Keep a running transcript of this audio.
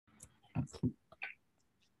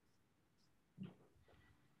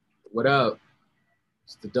What up?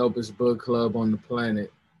 It's the dopest book club on the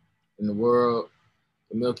planet, in the world,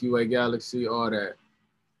 the Milky Way galaxy, all that.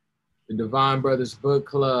 The Divine Brothers Book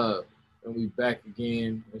Club. And we back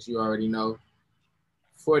again, as you already know.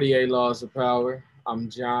 48 Laws of Power. I'm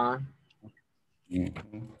John.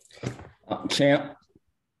 Mm-hmm. Champ.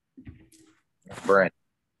 Brent.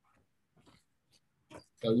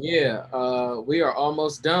 So we are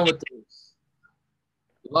almost done with this.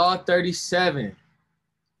 Law 37.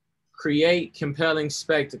 Create compelling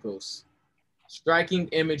spectacles. Striking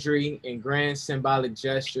imagery and grand symbolic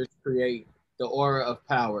gestures create the aura of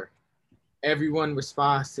power. Everyone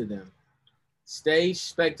responds to them. Stage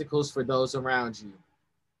spectacles for those around you,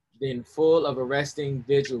 then full of arresting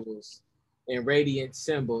visuals and radiant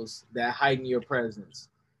symbols that heighten your presence.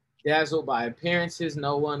 Dazzled by appearances,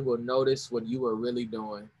 no one will notice what you are really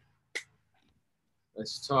doing.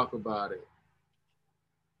 Let's talk about it.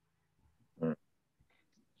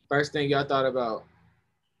 First thing y'all thought about?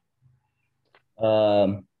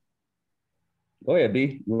 Go ahead,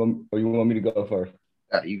 B. You want me to go first?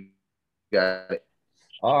 You got it.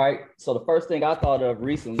 All right. So the first thing I thought of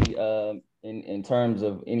recently, in terms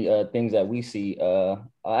of any things that we see,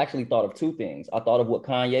 I actually thought of two things. I thought of what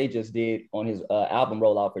Kanye just did on his album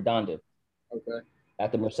rollout for Donda. Okay.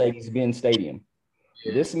 At the Mercedes-Benz Stadium.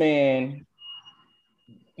 Yeah. This man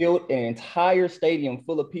filled an entire stadium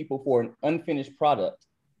full of people for an unfinished product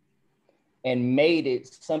and made it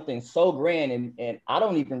something so grand. And I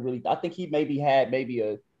don't even really, I think he had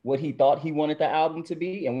what he thought he wanted the album to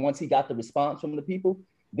be. And once he got the response from the people,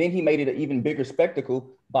 then he made it an even bigger spectacle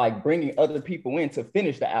by bringing other people in to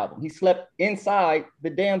finish the album. He slept inside the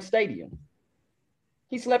damn stadium.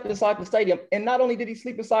 He slept inside the stadium. And not only did he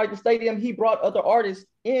sleep inside the stadium, he brought other artists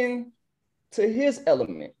in to his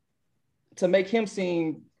element to make him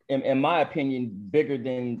seem, in my opinion,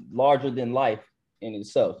 larger than life in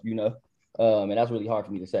itself, you know? And that's really hard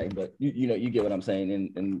for me to say, but you get what I'm saying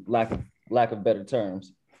in lack of better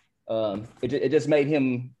terms. It just made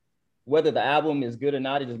him, whether the album is good or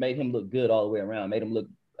not, it just made him look good all the way around, made him look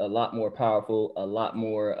a lot more powerful, a lot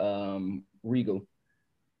more regal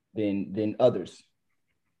than others.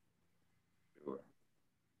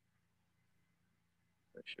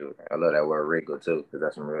 Sure. I love that word regal too, because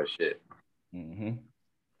that's some real shit. Mm-hmm.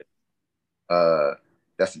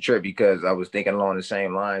 That's the trip, because I was thinking along the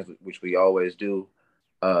same lines, which we always do.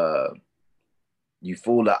 You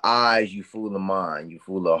fool the eyes, you fool the mind, you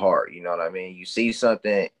fool the heart. You know what I mean? You see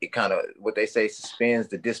something, it kind of, what they say, suspends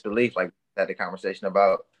the disbelief, like we had the conversation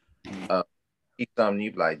about. See something,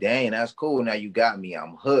 you be like, dang, that's cool. Now you got me.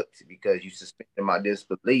 I'm hooked, because you suspended my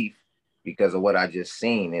disbelief because of what I just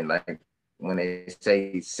seen. And like, when they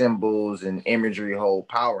say symbols and imagery hold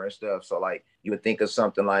power and stuff, so like you would think of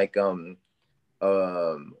something like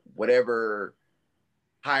whatever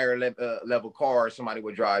higher level car somebody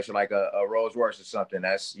would drive, so like a Rolls Royce or something.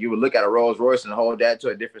 That's, you would look at a Rolls Royce and hold that to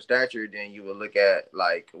a different stature than you would look at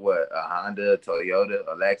like what, a Honda, Toyota,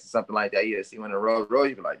 a Lexus, something like that. You see one of the Rolls Royce,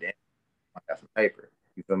 you be like, damn, I got some paper.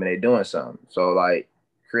 You feel me? They doing something. So like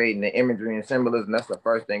creating the imagery and symbolism, that's the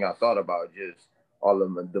first thing I thought about, just all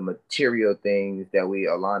of the material things that we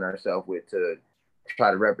align ourselves with to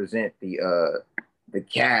try to represent the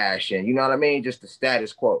cash, and you know what I mean, just the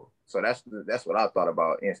status quo. So that's what I thought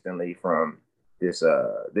about instantly from this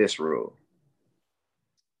rule.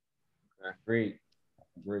 Agreed.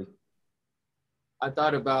 I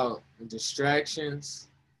thought about distractions.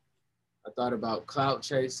 I thought about clout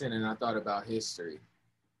chasing, and I thought about history.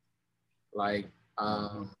 Like,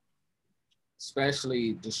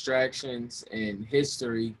 especially distractions and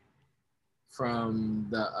history from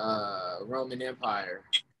the Roman Empire.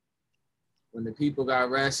 When the people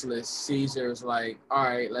got restless, Caesar was like, all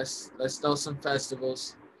right, let's throw some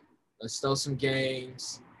festivals, let's throw some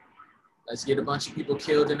games, let's get a bunch of people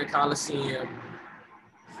killed in the Colosseum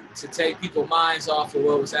to take people's minds off of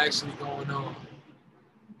what was actually going on.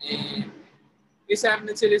 And it's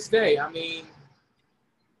happening to this day. I mean,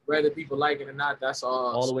 whether people like it or not, that's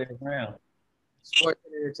all the way around. Sports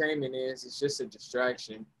and entertainment is. It's just a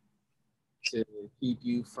distraction to keep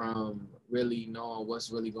you from really knowing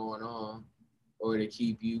what's really going on, or to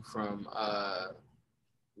keep you from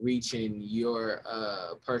reaching your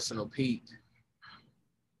personal peak.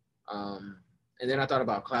 And then I thought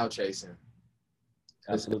about cloud chasing.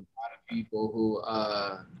 There's a lot of people who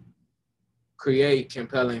create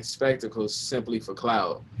compelling spectacles simply for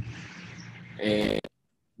cloud and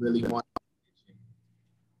really want.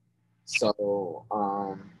 So,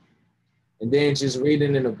 and then just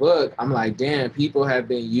reading in the book, I'm like, damn, people have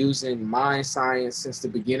been using mind science since the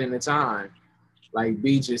beginning of time. like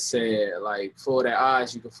B just said, like fool their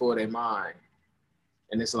eyes, you can fool their mind.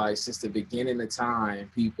 And it's like since the beginning of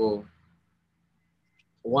time,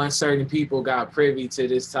 certain people got privy to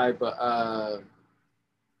this type of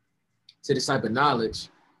knowledge.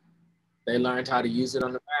 They learned how to use it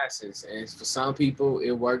on the masses. And for some people,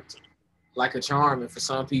 it worked like a charm. And for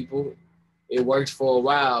some people, it worked for a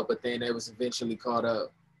while, but then they was eventually caught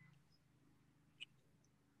up.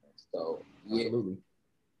 So, yeah. Absolutely.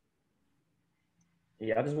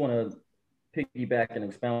 Yeah, I just want to piggyback and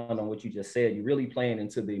expound on what you just said. You're really playing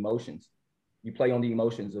into the emotions. You play on the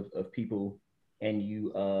emotions of people, and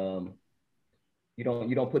you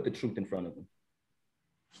don't put the truth in front of them.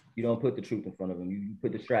 You don't put the truth in front of them. You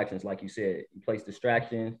put distractions, like you said. You place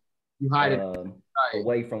distractions. You hide it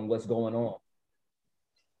away from what's going on.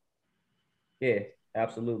 Yeah,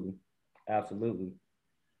 absolutely, absolutely.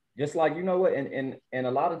 Just like, you know what, and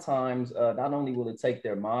a lot of times, not only will it take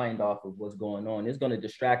their mind off of what's going on, it's going to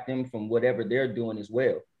distract them from whatever they're doing as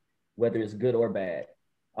well, whether it's good or bad.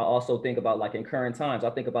 I also think about, like, in current times, I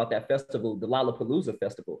think about that festival, the Lollapalooza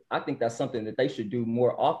Festival. I think that's something that they should do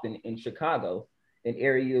more often in Chicago, in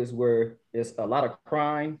areas where there's a lot of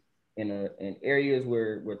crime, in areas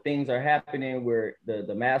where things are happening, where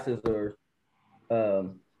the masses are,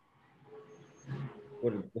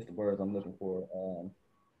 what's the words I'm looking for?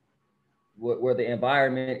 Where the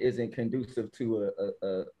environment isn't conducive to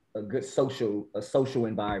a good social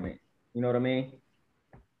environment. You know what I mean?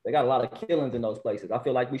 They got a lot of killings in those places. I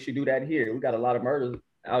feel like we should do that here. We got a lot of murders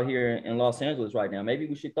out here in Los Angeles right now. Maybe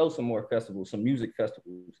we should throw some more festivals, some music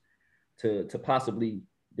festivals, to possibly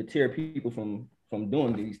deter people from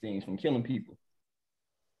doing these things, from killing people.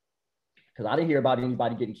 Because I didn't hear about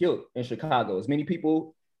anybody getting killed in Chicago. As many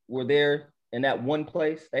people were there in that one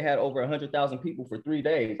place. They had over 100,000 people for 3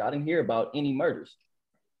 days. I didn't hear about any murders.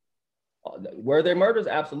 Were there murders?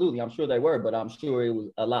 Absolutely. I'm sure they were, but I'm sure it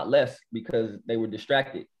was a lot less because they were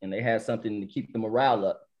distracted and they had something to keep the morale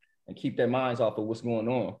up and keep their minds off of what's going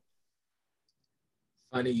on.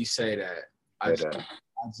 Funny you say that. I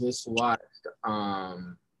just watched, I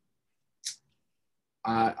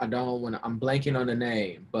don't want to, I'm blanking on the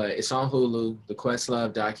name, but it's on Hulu, the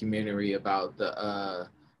Questlove documentary about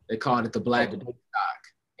they called it the Black Doc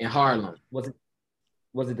in Harlem.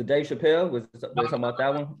 Was it the Dave Chappelle? Was they talking about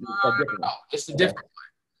that one? No, it's a different one.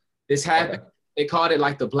 This happened, they called it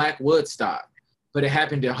like the Black Woodstock, but it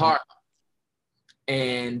happened in Harlem.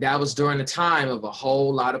 And that was during the time of a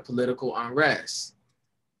whole lot of political unrest.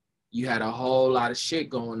 You had a whole lot of shit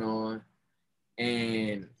going on.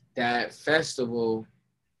 And that festival,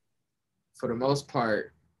 for the most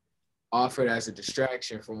part, offered as a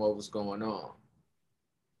distraction from what was going on.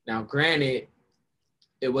 Now, granted,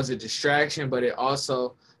 it was a distraction, but it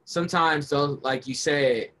also, sometimes though, like you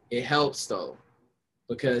said, it helps though,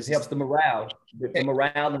 because it helps the morale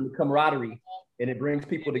and the camaraderie, and it brings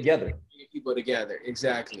people together.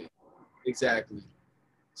 Exactly.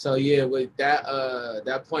 So yeah, with that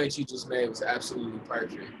that point you just made was absolutely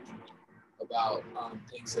perfect about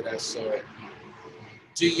things of that sort.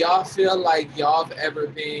 Do y'all feel like y'all have ever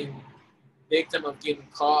been victim of getting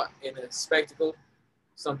caught in a spectacle,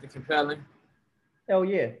 something compelling? Hell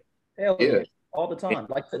yeah. All the time.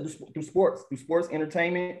 Like through sports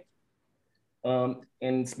entertainment.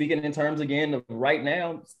 And speaking in terms again of right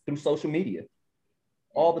now, through social media,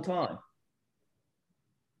 all the time.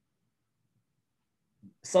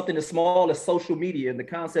 Something as small as social media, and the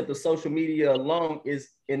concept of social media alone is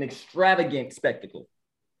an extravagant spectacle.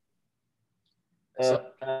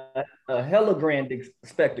 A hella grand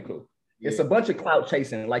spectacle. Yeah. It's a bunch of clout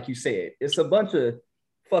chasing, like you said. It's a bunch of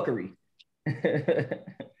fuckery.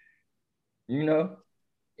 You know,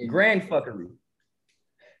 grand fuckery.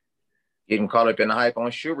 Getting caught up in the hype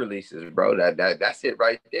on shoe releases, bro. That's it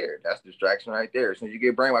right there. That's distraction right there. As soon as you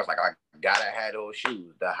get brainwashed, like, I gotta have those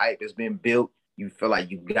shoes. The hype has been built. You feel like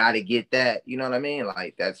you gotta get that. You know what I mean?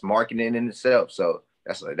 Like, that's marketing in itself. So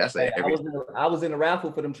that's hey, I was in the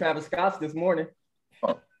raffle for them Travis Scotts this morning.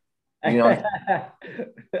 Oh, you know.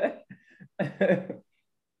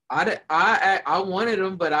 I wanted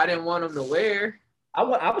them, but I didn't want them to wear. I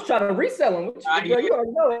was trying to resell them. You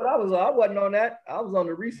already know it. I wasn't on that. I was on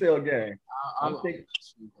the resale game. I'm thinking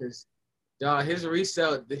because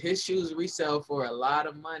his shoes resell for a lot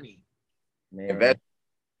of money. Man, that's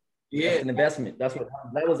an investment. That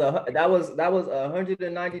was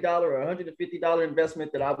 $190 or $150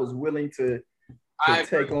 investment that I was willing to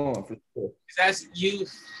take on for sure. That's you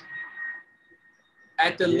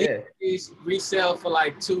at the least resell for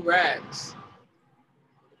like 2 racks.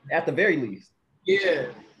 At the very least. Yeah.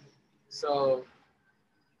 So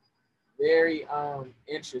very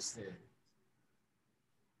interesting.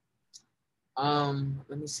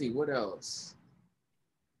 Let me see what else.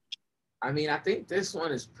 I mean, I think this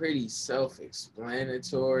one is pretty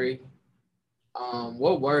self-explanatory.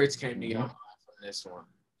 What words came to your mind from this one?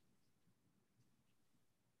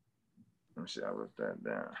 Let me see. I wrote that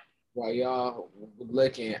down. While y'all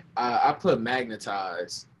looking, I put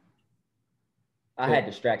magnetized. I had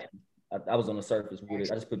distraction. I was on the surface with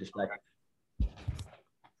it. I just put distraction.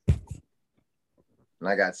 And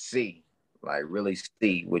I got C, like really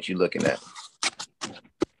see what you looking at.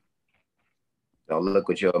 Don't look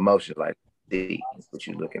with your emotions, like see what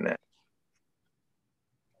you looking at.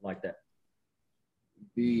 I like that.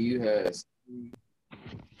 B, you had C.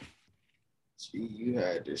 G, you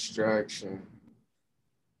had distraction.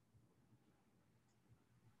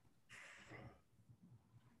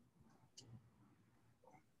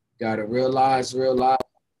 Gotta realize real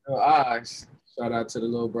eyes. Shout out to the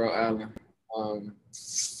little bro Allen.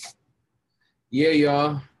 Yeah,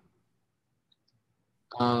 y'all.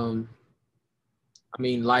 I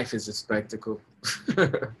mean, life is a spectacle.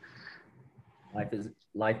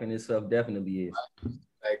 Life in itself definitely is.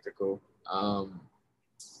 Spectacle.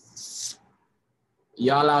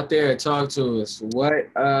 Y'all out there, talk to us.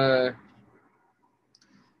 What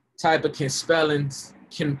type of compelling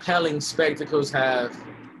spectacles have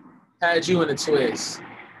had you in a twist?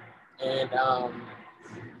 And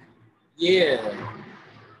yeah,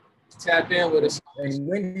 tap in with us. And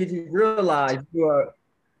when did you realize you are,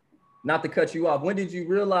 not to cut you off, when did you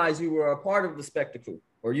realize you were a part of the spectacle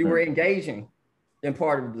or you were engaging in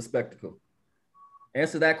part of the spectacle?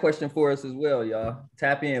 Answer that question for us as well, y'all.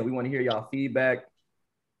 Tap in. We want to hear y'all feedback.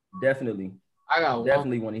 Definitely.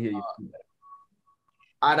 Definitely want to hear your feedback.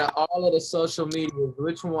 Out of all of the social media,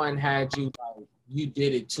 which one had you like, you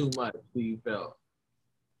did it too much? Who you felt?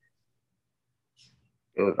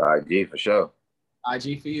 It was IG for sure.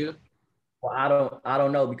 IG for you? Well, I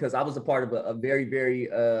don't know, because I was a part of a very, very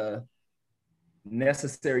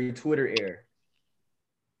necessary Twitter era.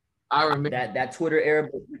 I remember that Twitter era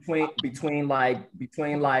between like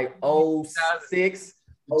 06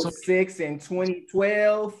 and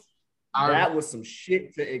 2012. That was some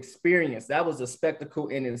shit to experience. That was a spectacle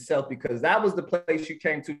in itself, because that was the place you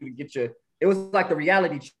came to get your, it was like the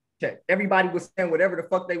reality check. Everybody was saying whatever the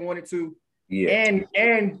fuck they wanted to. Yeah.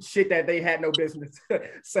 And shit that they had no business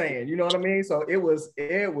saying, you know what I mean? So it was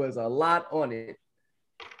a lot on it.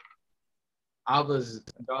 I was,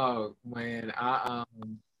 dog, man.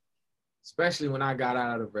 Especially when I got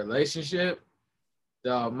out of the relationship,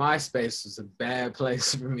 dog, MySpace was a bad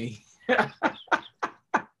place for me.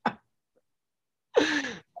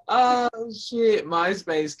 Oh shit,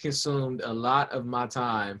 MySpace consumed a lot of my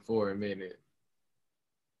time for a minute.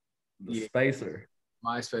 The spacer.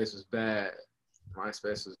 MySpace was bad.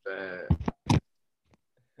 MySpace was bad.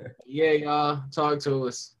 Yeah, y'all, talk to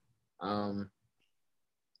us.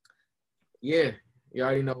 Yeah, you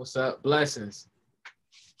already know what's up. Blessings.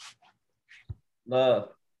 Love.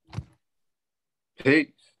 Peace.